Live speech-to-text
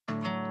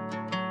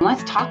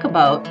Let's talk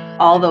about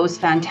all those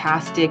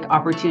fantastic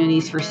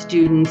opportunities for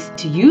students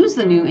to use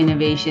the new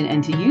innovation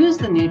and to use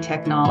the new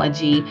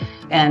technology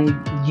and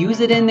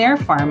use it in their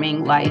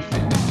farming life.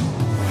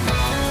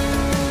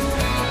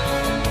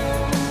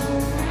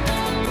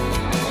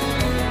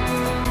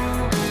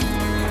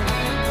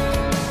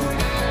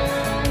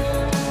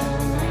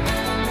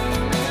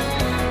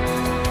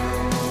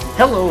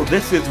 Hello,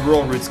 this is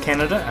Rural Roots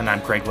Canada, and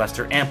I'm Craig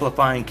Lester,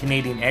 amplifying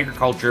Canadian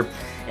agriculture.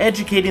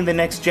 Educating the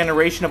next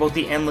generation about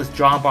the endless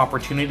job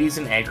opportunities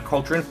in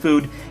agriculture and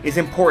food is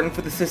important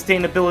for the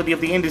sustainability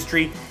of the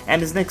industry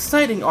and is an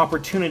exciting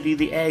opportunity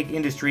the ag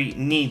industry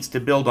needs to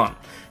build on.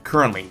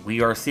 Currently,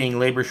 we are seeing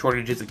labor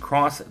shortages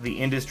across the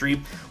industry.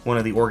 One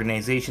of the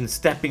organizations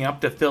stepping up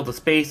to fill the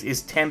space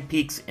is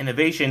PIX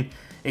Innovation.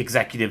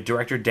 Executive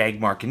Director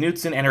Dagmar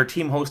Knutson and her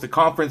team host a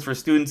conference for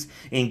students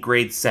in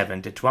grades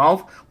 7 to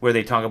 12, where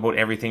they talk about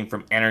everything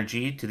from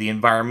energy to the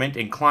environment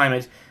and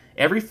climate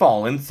every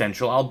fall in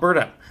central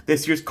Alberta.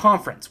 This year's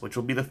conference, which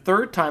will be the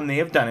third time they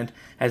have done it,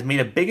 has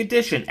made a big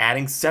addition,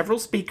 adding several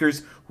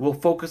speakers who will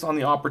focus on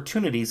the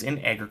opportunities in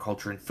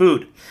agriculture and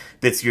food.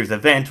 This year's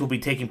event will be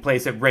taking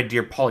place at Red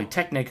Deer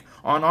Polytechnic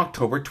on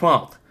October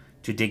 12th.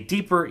 To dig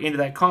deeper into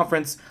that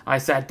conference, I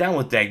sat down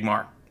with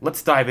Dagmar.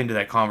 Let's dive into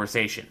that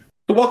conversation.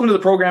 So welcome to the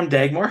program,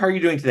 Dagmar. How are you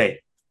doing today?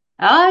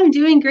 I'm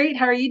doing great.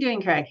 How are you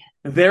doing, Craig?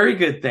 Very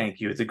good, thank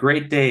you. It's a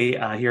great day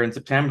here in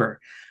September.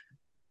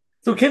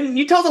 So can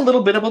you tell us a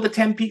little bit about the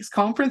PIX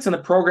conference and the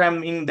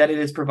programming that it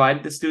has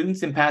provided to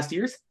students in past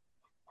years?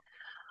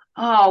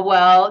 Oh,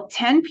 well,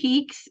 10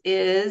 Peaks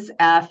is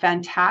a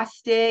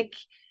fantastic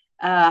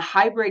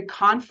hybrid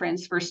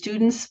conference for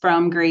students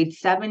from grade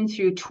 7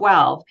 through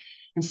 12.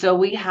 And so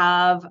we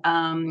have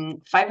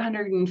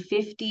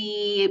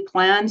 550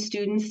 planned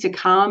students to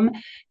come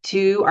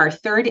to our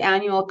third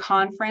annual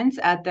conference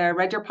at the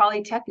Red Deer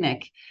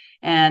Polytechnic.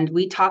 And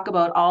we talk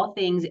about all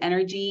things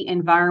energy,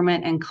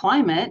 environment, and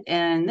climate.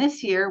 And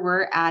this year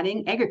we're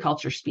adding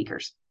agriculture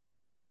speakers.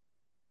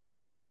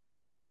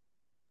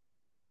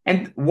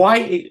 And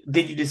why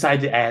did you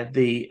decide to add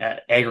the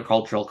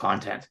agricultural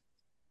content?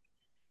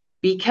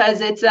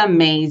 Because it's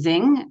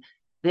amazing.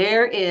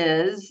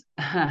 There's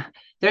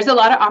a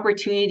lot of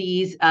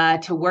opportunities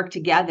to work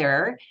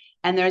together,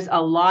 and there's a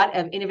lot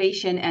of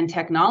innovation and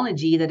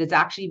technology that is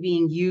actually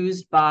being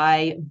used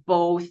by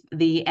both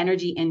the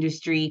energy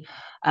industry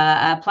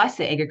plus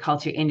the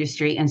agriculture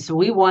industry. And so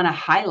we want to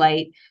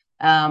highlight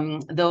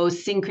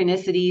those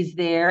synchronicities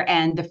there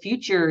and the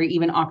future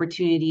even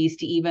opportunities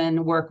to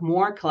even work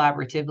more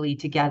collaboratively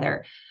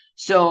together.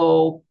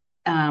 So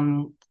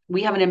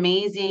we have an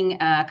amazing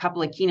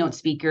couple of keynote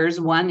speakers.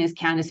 One is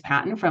Candace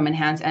Patton from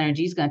Enhanced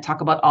Energy. Is going to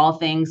talk about all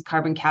things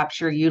carbon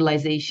capture,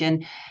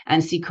 utilization,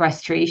 and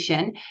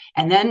sequestration.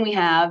 And then we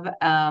have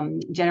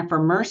Jennifer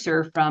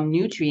Mercer from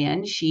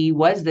Nutrien. She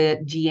was the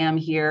GM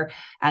here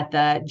at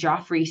the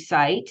Joffrey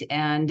site,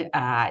 and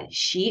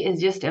she is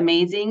just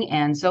amazing.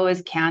 And so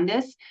is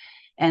Candace.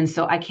 And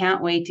so I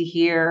can't wait to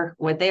hear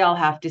what they all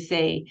have to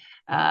say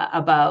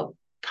about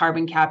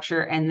carbon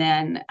capture, and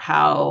then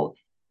how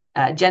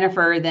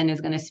Jennifer then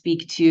is going to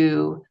speak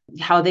to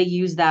how they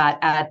use that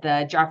at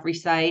the Joffrey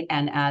site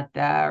and at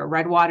the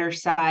Redwater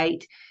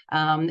site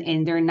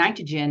in their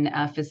nitrogen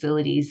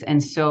facilities.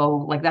 And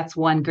so that's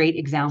one great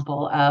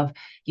example of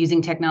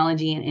using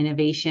technology and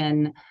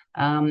innovation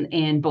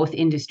in both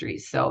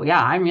industries. So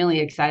yeah, I'm really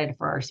excited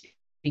for our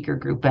speaker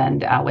group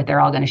and what they're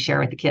all going to share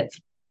with the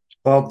kids.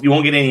 Well, you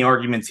won't get any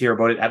arguments here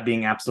about it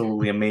being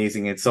absolutely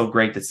amazing. It's so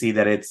great to see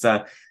that it's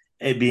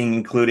being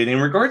included. In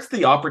regards to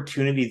the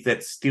opportunities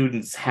that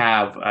students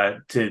have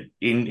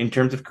in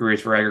terms of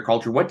careers for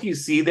agriculture, what do you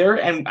see there?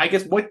 And I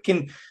guess what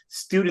can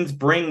students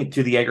bring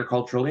to the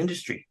agricultural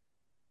industry?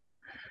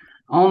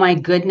 Oh my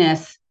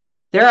goodness.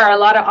 There are a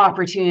lot of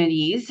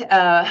opportunities.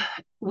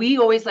 We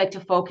always like to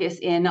focus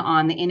in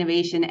on the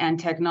innovation and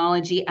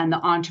technology and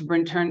the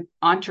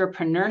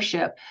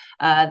entrepreneurship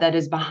that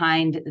is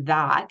behind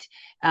that.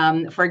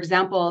 For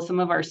example, some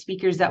of our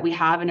speakers that we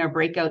have in our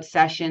breakout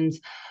sessions,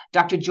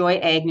 Dr. Joy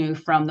Agnew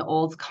from the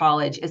Olds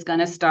College is going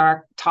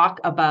to talk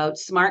about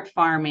smart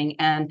farming,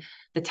 and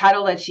the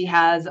title that she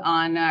has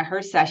on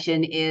her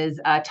session is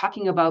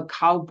talking about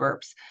cow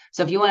burps.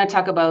 So if you want to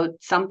talk about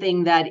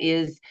something that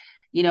is,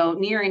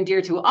 near and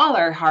dear to all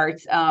our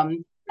hearts,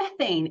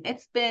 methane,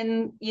 it's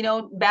been,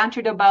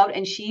 bantered about,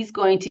 and she's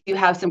going to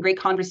have some great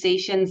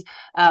conversations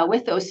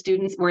with those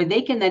students where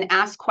they can then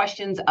ask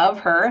questions of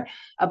her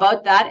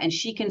about that, and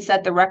she can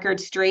set the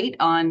record straight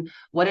on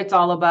what it's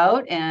all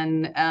about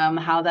and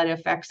how that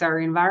affects our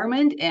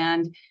environment.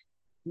 And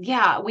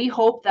yeah, we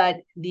hope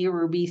that there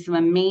will be some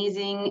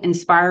amazing,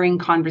 inspiring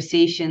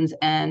conversations,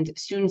 and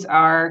students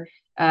are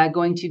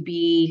going to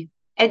be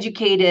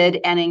educated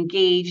and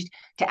engaged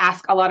to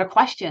ask a lot of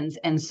questions,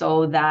 and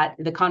so that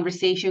the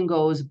conversation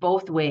goes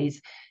both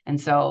ways.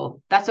 And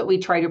so that's what we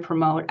try to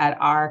promote at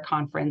our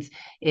conference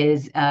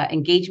is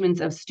engagements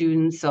of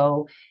students,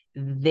 so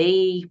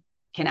they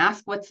can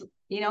ask what's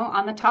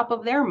on the top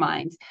of their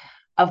minds.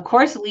 Of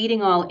course,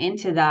 leading all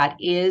into that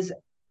is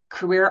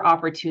career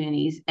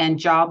opportunities and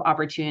job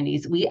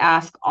opportunities. We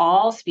ask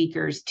all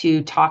speakers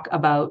to talk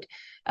about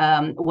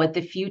what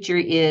the future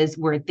is,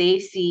 where they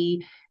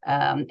see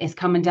is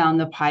coming down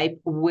the pipe,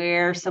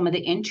 where some of the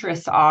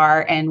interests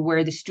are, and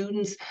where the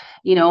students,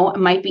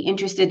 might be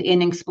interested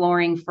in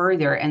exploring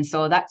further. And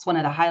so that's one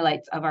of the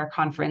highlights of our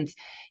conference,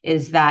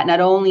 is that not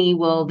only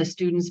will the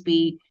students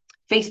be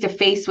face to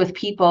face with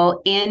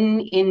people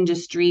in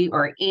industry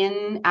or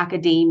in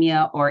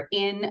academia or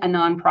in a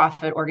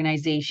nonprofit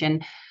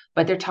organization,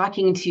 but they're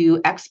talking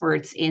to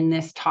experts in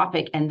this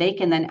topic, and they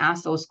can then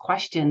ask those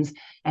questions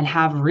and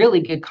have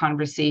really good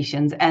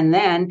conversations, and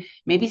then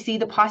maybe see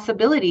the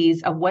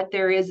possibilities of what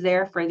there is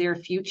there for their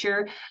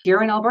future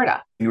here in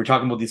Alberta. You were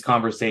talking about these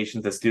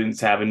conversations that students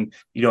have, and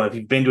if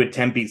you've been to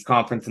a PIX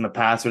conference in the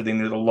past, or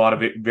there's a lot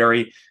of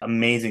very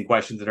amazing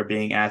questions that are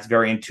being asked,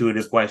 very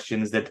intuitive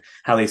questions that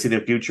how they see their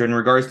future. In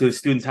regards to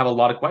students have a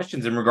lot of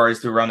questions in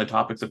regards to around the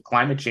topics of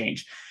climate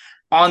change.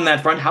 On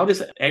that front, how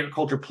does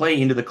agriculture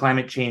play into the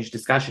climate change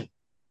discussion?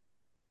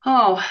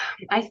 Oh,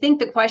 I think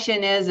the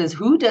question is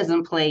who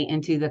doesn't play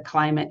into the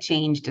climate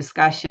change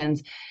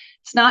discussions?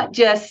 It's not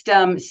just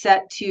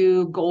set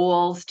to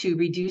goals to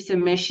reduce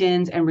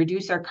emissions and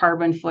reduce our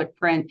carbon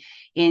footprint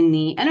in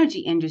the energy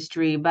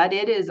industry, but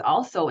it is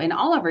also in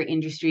all of our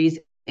industries,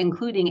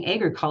 including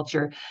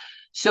agriculture.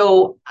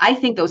 So I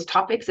think those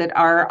topics that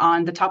are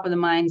on the top of the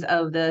minds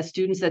of the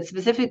students that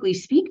specifically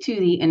speak to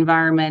the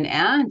environment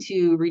and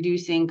to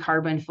reducing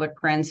carbon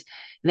footprints,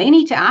 they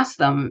need to ask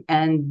them,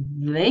 and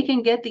they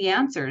can get the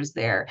answers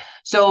there.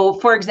 So,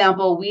 for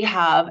example, we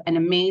have an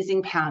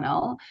amazing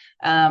panel,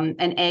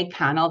 an ag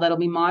panel that'll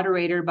be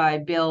moderated by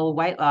Bill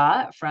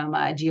Whitelaw from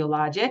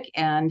Geologic,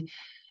 and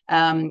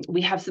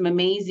we have some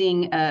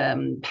amazing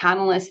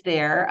panelists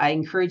there. I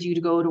encourage you to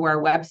go to our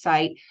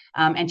website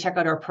and check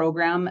out our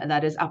program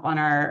that is up on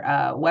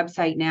our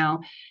website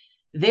now.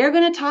 They're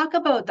going to talk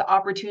about the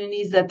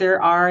opportunities that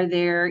there are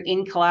there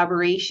in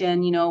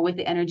collaboration, with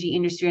the energy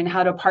industry, and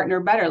how to partner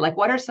better. Like,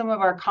 what are some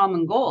of our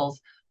common goals?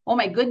 Oh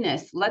my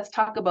goodness, let's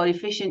talk about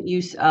efficient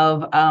use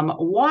of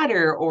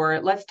water, or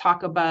let's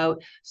talk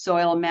about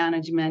soil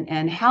management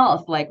and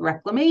health, like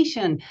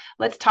reclamation.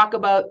 Let's talk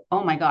about,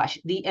 oh my gosh,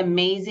 the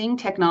amazing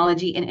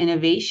technology and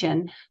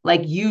innovation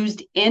like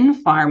used in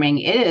farming.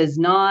 It is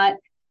not,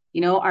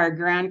 our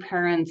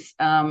grandparents'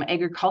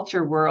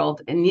 agriculture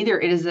world, and neither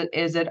is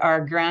it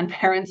our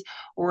grandparents'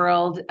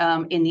 world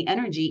in the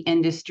energy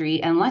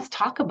industry. And let's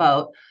talk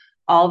about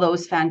all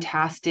those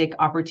fantastic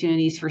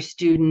opportunities for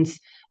students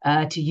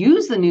to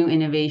use the new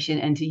innovation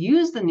and to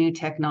use the new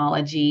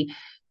technology,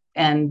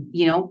 and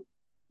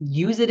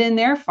use it in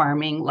their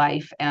farming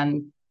life,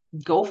 and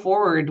go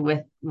forward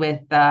with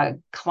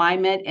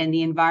climate and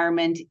the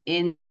environment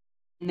in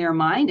their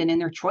mind and in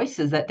their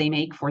choices that they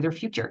make for their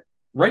future.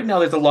 Right now,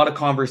 there's a lot of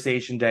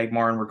conversation,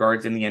 Dagmar, in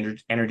regards in the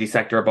energy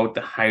sector about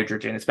the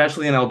hydrogen,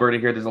 especially in Alberta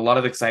here. There's a lot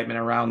of excitement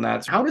around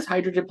that. So how does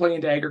hydrogen play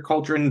into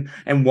agriculture,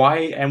 and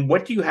why, and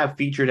what do you have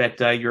featured at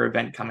your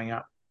event coming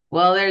up?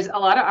 Well, there's a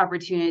lot of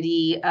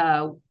opportunity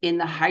in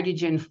the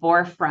hydrogen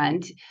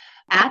forefront.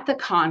 At the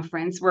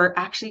conference, we're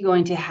actually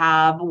going to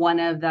have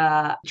one of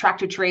the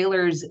tractor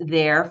trailers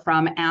there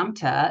from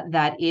AMTA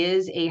that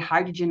is a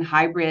hydrogen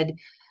hybrid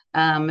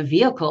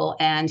vehicle,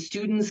 and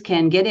students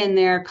can get in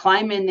there,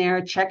 climb in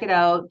there, check it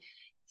out,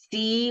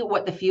 see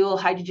what the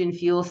hydrogen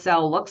fuel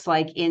cell looks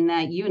like in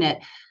that unit.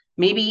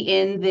 Maybe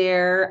in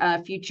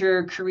their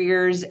future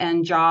careers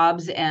and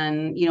jobs,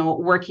 and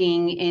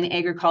working in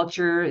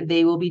agriculture,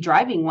 they will be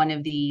driving one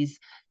of these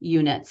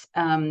units.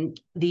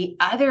 The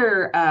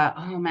other,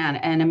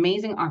 an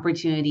amazing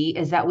opportunity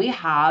is that we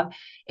have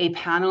a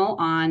panel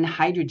on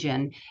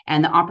hydrogen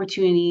and the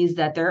opportunities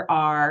that there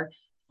are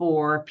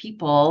for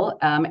people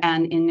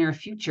and in their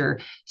future.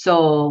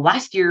 So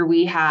last year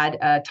we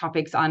had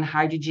topics on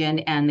hydrogen,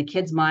 and the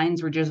kids'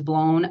 minds were just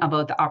blown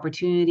about the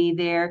opportunity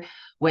there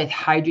with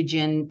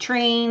hydrogen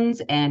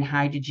trains and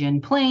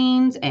hydrogen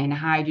planes and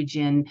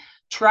hydrogen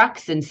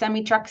trucks and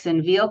semi-trucks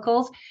and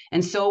vehicles.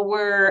 And so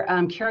we're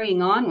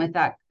carrying on with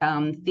that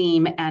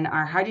theme, and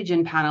our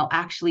hydrogen panel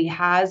actually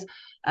has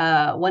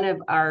one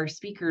of our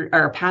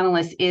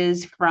panelists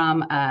is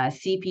from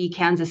CP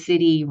Kansas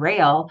City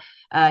Rail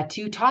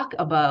to talk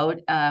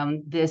about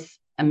this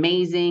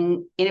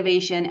amazing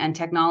innovation and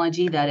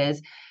technology that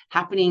is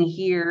happening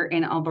here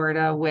in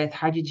Alberta with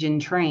hydrogen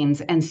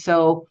trains. And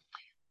so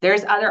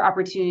there's other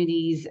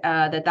opportunities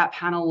that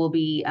panel will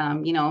be,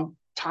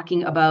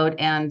 talking about.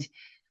 And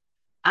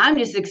I'm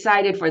just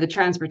excited for the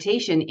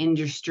transportation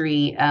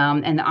industry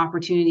and the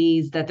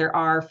opportunities that there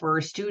are for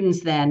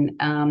students then.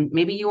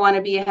 Maybe you want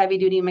to be a heavy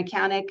duty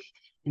mechanic,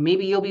 and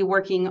maybe you'll be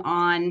working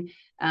on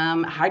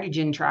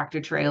hydrogen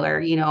tractor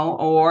trailer,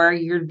 or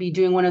you'll be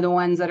doing one of the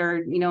ones that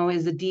are,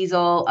 is a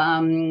diesel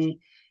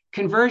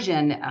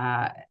conversion.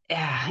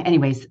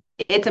 Anyways,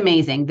 it's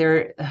amazing.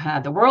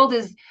 The world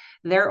is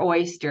their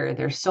oyster.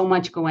 There's so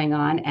much going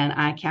on, and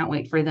I can't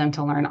wait for them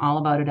to learn all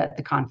about it at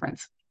the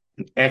conference.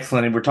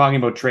 Excellent. And we're talking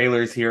about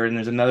trailers here, and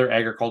there's another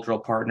agricultural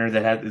partner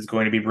that is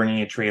going to be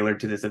bringing a trailer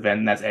to this event,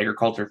 and that's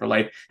Agriculture for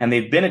Life. And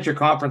they've been at your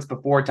conference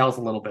before. Tell us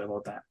a little bit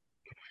about that.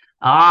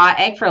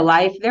 Egg for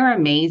Life, they're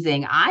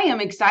amazing. I am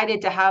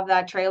excited to have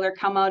that trailer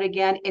come out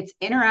again. It's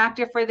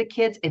interactive for the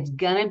kids. It's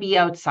going to be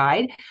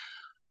outside.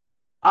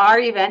 Our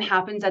event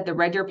happens at the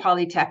Red Deer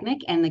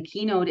Polytechnic, and the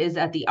keynote is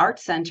at the Art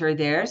Center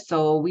there.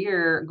 So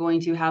we're going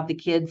to have the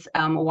kids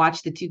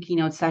watch the two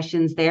keynote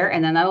sessions there,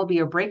 and then that'll be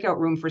a breakout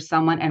room for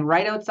someone. And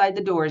right outside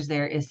the doors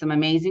there is some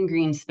amazing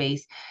green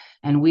space.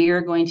 And we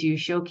are going to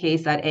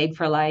showcase that Egg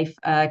for Life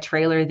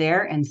trailer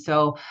there. And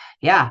so,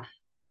 yeah,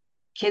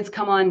 kids,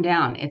 come on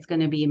down. It's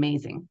going to be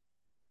amazing.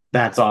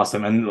 That's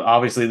awesome. And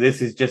obviously,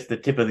 this is just the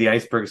tip of the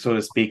iceberg, so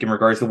to speak, in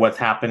regards to what's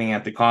happening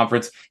at the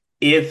conference.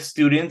 If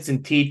students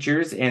and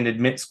teachers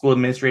and school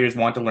administrators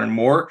want to learn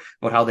more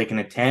about how they can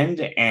attend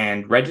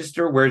and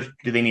register, where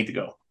do they need to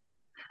go?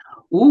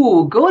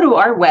 Go to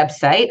our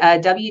website,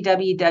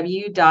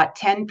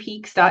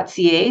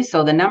 www.10peaks.ca.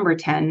 So the number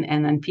 10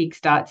 and then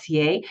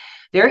peaks.ca.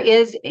 There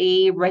is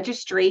a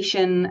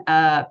registration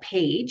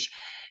page.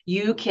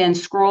 You can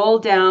scroll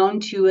down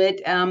to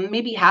it.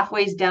 Maybe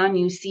halfway down,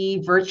 you see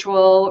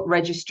virtual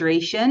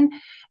registration.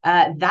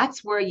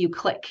 That's where you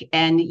click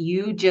and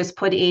you just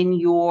put in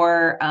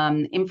your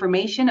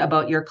information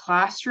about your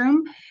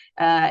classroom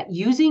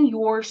using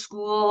your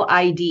school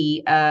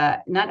ID,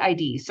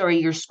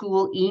 your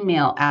school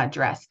email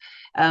address.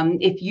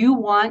 If you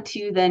want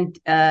to then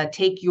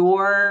take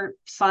your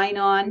sign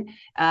on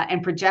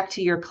and project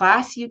to your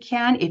class, you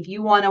can. If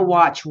you want to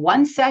watch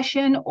one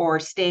session or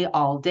stay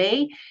all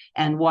day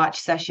and watch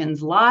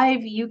sessions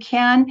live, you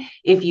can.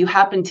 If you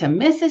happen to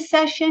miss a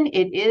session,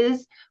 it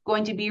is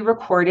going to be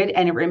recorded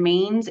and it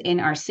remains in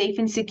our safe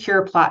and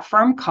secure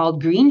platform called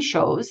Green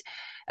Shows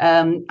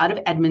out of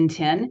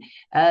Edmonton.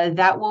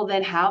 That will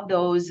then have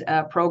those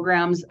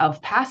programs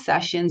of past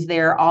sessions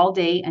there all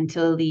day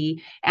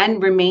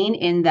and remain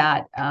in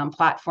that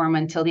platform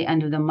until the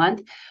end of the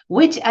month,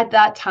 which at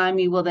that time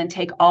we will then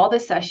take all the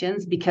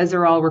sessions, because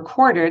they're all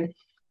recorded.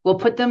 We'll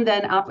put them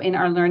then up in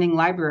our learning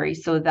library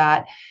so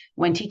that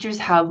when teachers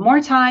have more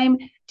time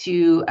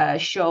to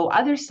show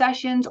other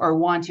sessions or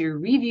want to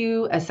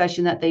review a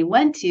session that they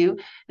went to,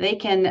 they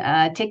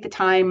can take the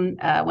time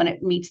when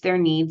it meets their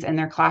needs in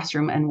their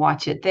classroom and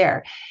watch it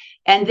there.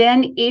 And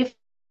then if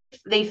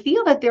they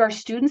feel that there are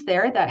students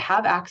there that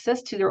have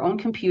access to their own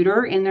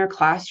computer in their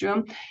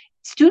classroom,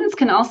 students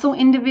can also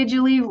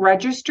individually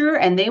register,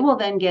 and they will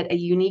then get a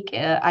unique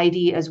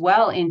ID as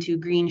well into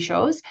Green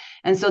Shows,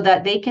 and so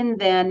that they can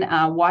then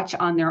watch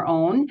on their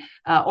own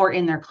or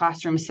in their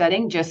classroom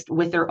setting just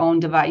with their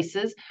own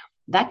devices.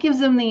 That gives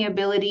them the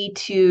ability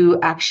to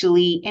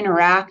actually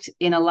interact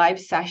in a live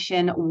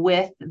session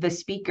with the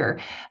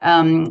speaker.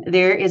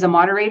 There is a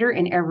moderator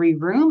in every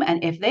room,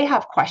 and if they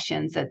have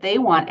questions that they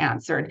want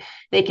answered,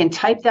 they can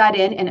type that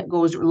in and it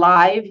goes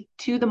live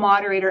to the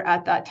moderator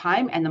at that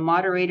time, and the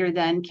moderator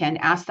then can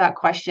ask that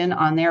question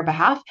on their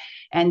behalf,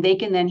 and they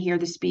can then hear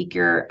the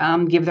speaker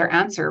give their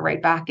answer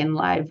right back in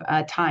live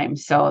time.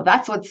 So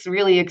that's what's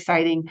really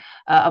exciting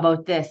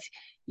about this.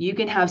 You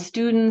can have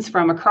students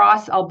from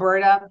across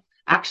Alberta,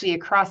 actually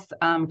across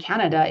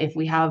Canada, if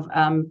we have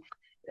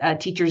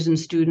teachers and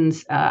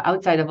students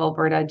outside of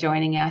Alberta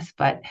joining us.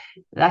 But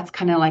that's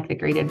kind of like the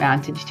great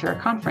advantage to our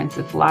conference.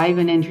 It's live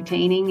and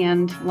entertaining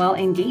and, well,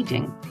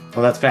 engaging.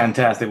 Well, that's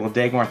fantastic. Well,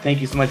 Dagmar,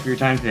 thank you so much for your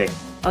time today.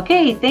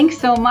 Okay, thanks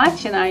so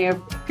much, and I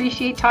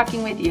appreciate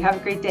talking with you. Have a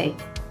great day.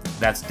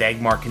 That's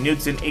Dagmar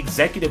Knutson,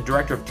 Executive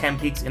Director of 10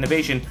 Peaks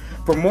Innovation.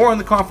 For more on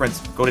the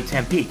conference, go to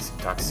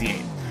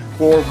 10peaks.ca.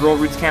 For Rural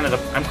Roots Canada,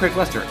 I'm Craig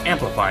Lester,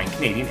 amplifying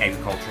Canadian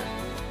agriculture.